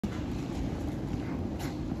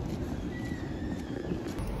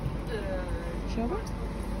travel?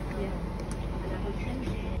 Yeah.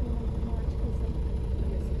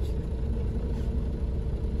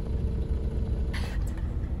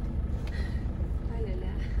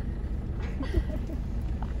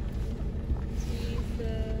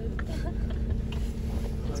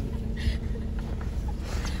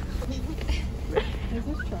 Is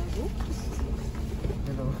this travel?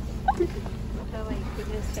 Hello. Oh my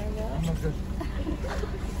goodness, Javiera. Oh my god.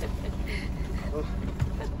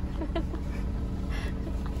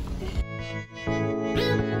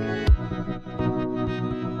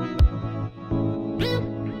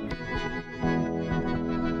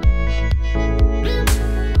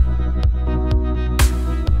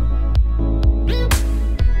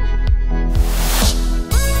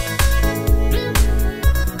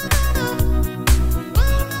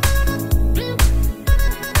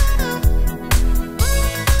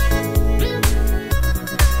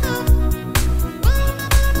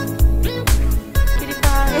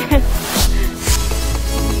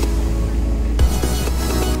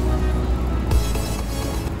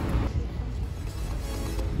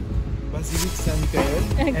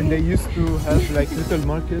 And they used to have like little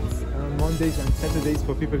markets on Mondays and Saturdays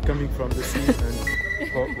for people coming from the sea and what?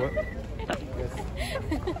 Oh, wow.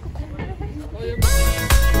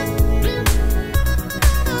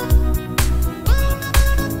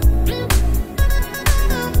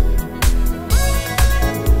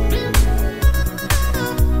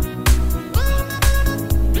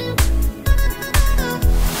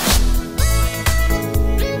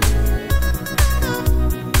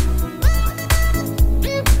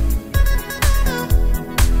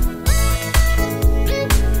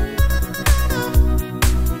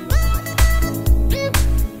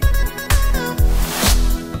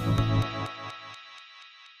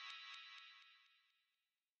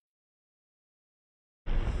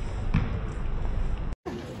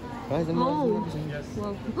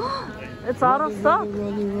 It's out of stock.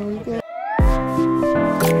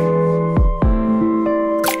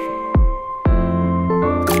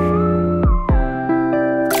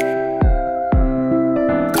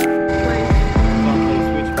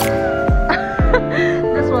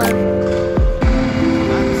 This one.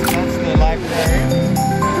 That's the library.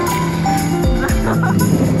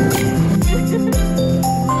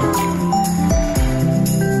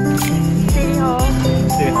 City Hall.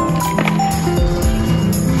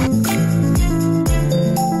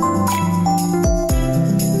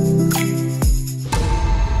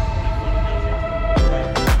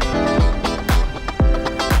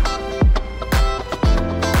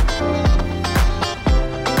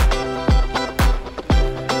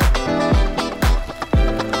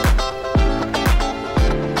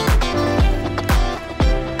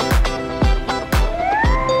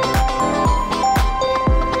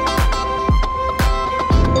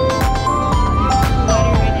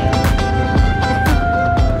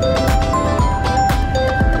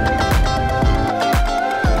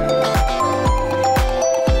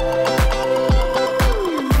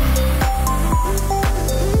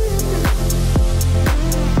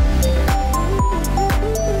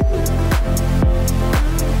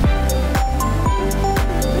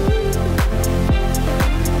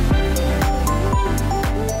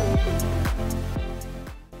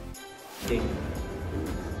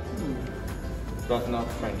 But not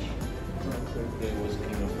French. It was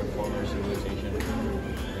king of a former civilization.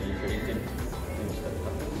 And he created things like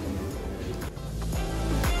that.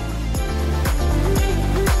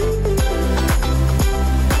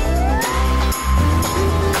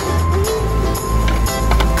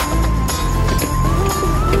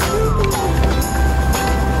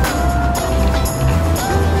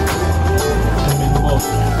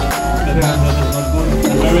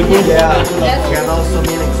 Yeah, can also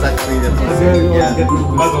mean exactly the opposite. Yeah.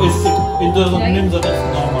 But it doesn't mean that it's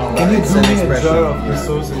normal. Can you do me a jar of the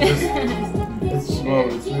sauce and just it's wow,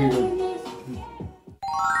 it's really good.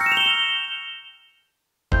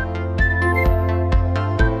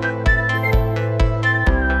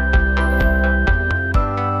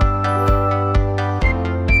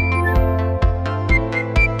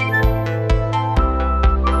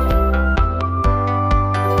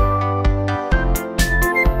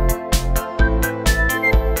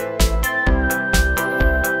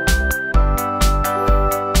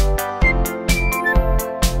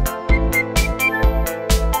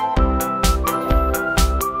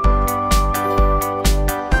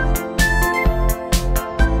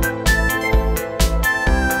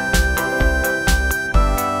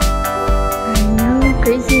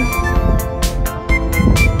 Crazy.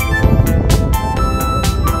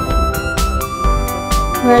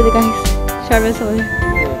 Where are the guys? Jarvis over there.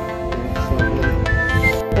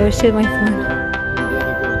 I wish I had my phone.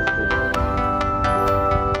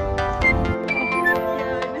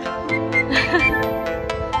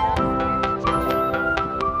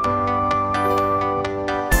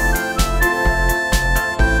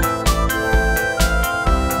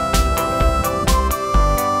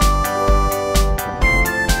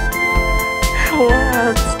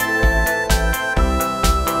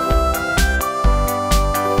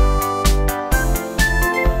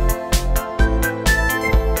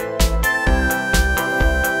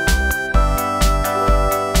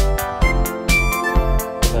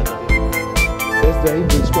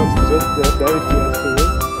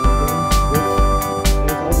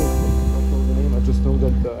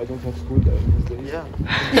 have school these days. Yeah.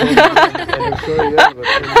 I'm sorry, yeah, but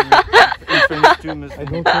In French too, Miss. I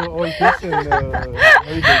don't know all this in holidays.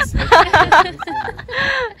 I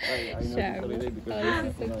know this holiday because Oh,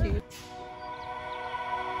 this is so cute.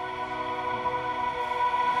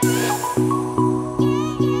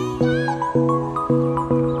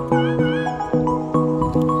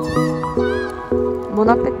 Bon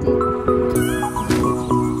appétit.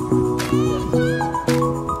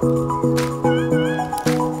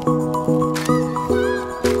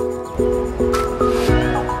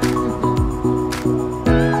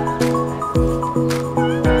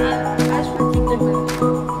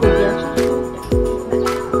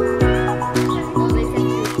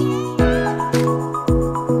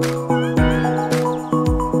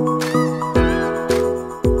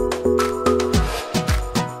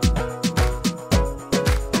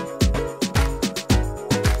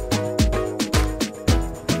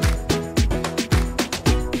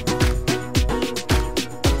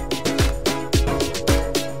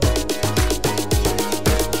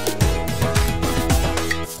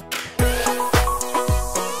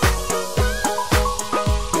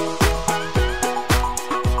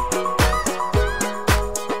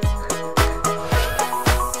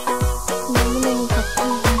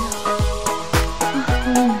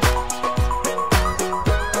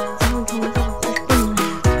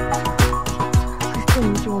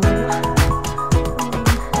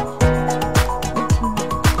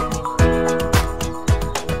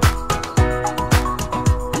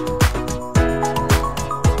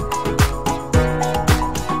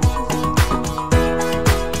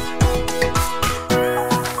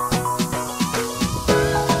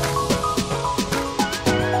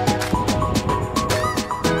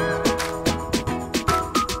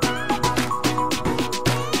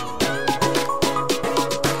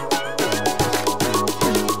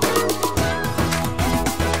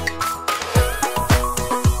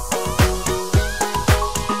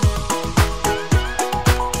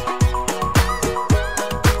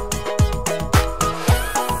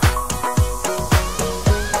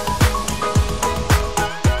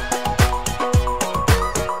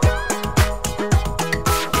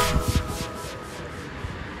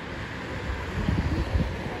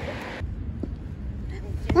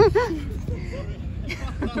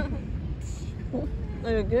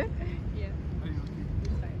 Are you good?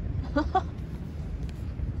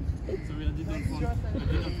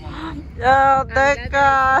 야,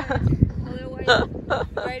 내가. Otherwise,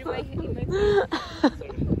 right away he makes me. Oh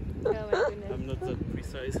my goodness. I'm not that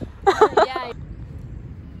precise. Yeah.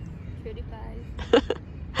 Cutie pie.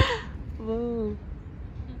 뭐.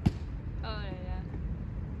 Oh yeah.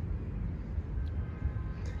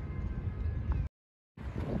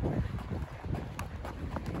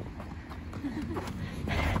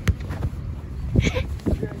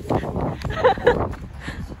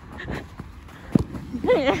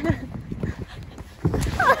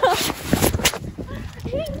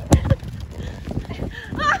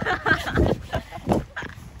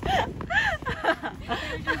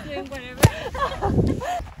 Just doing whatever.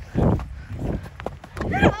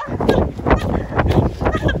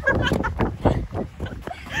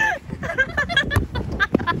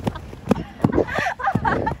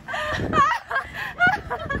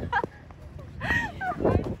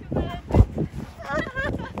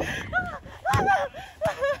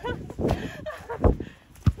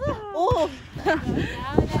 오!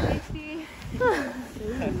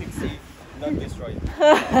 Alexis, not this right.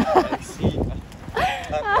 Alexis,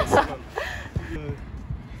 maximum.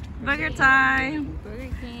 Burger time. Burger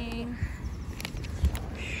King.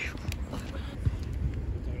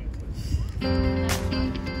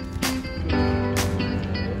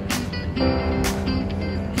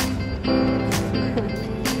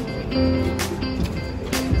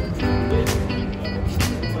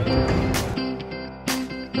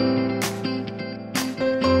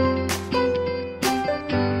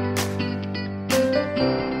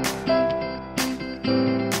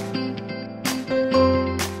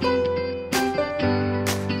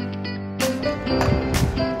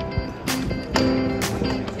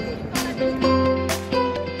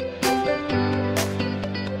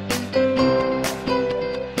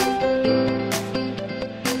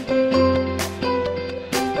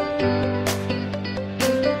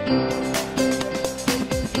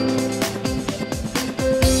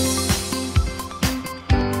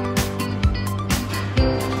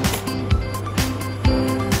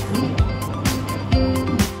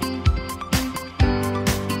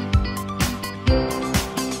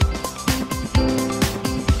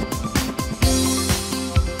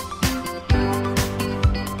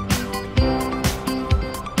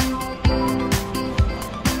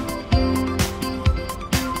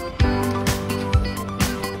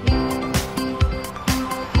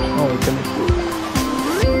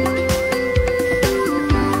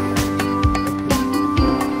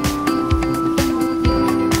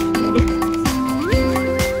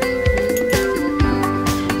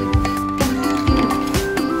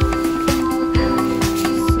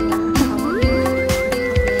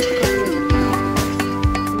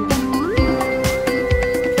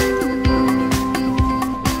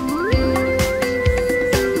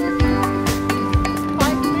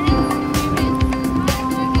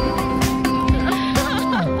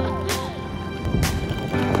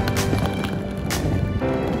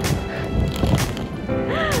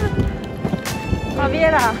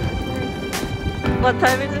 Javiera. What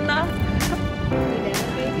time is it now?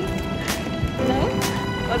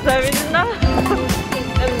 What time is it now?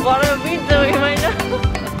 And what are we doing right now?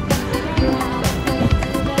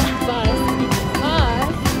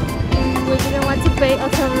 We didn't want to pay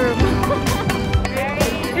hotel room.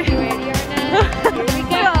 Ready or not? Here we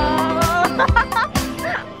go.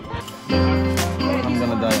 I'm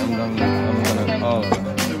gonna die. I'm gonna.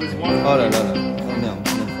 Oh, no, no, no.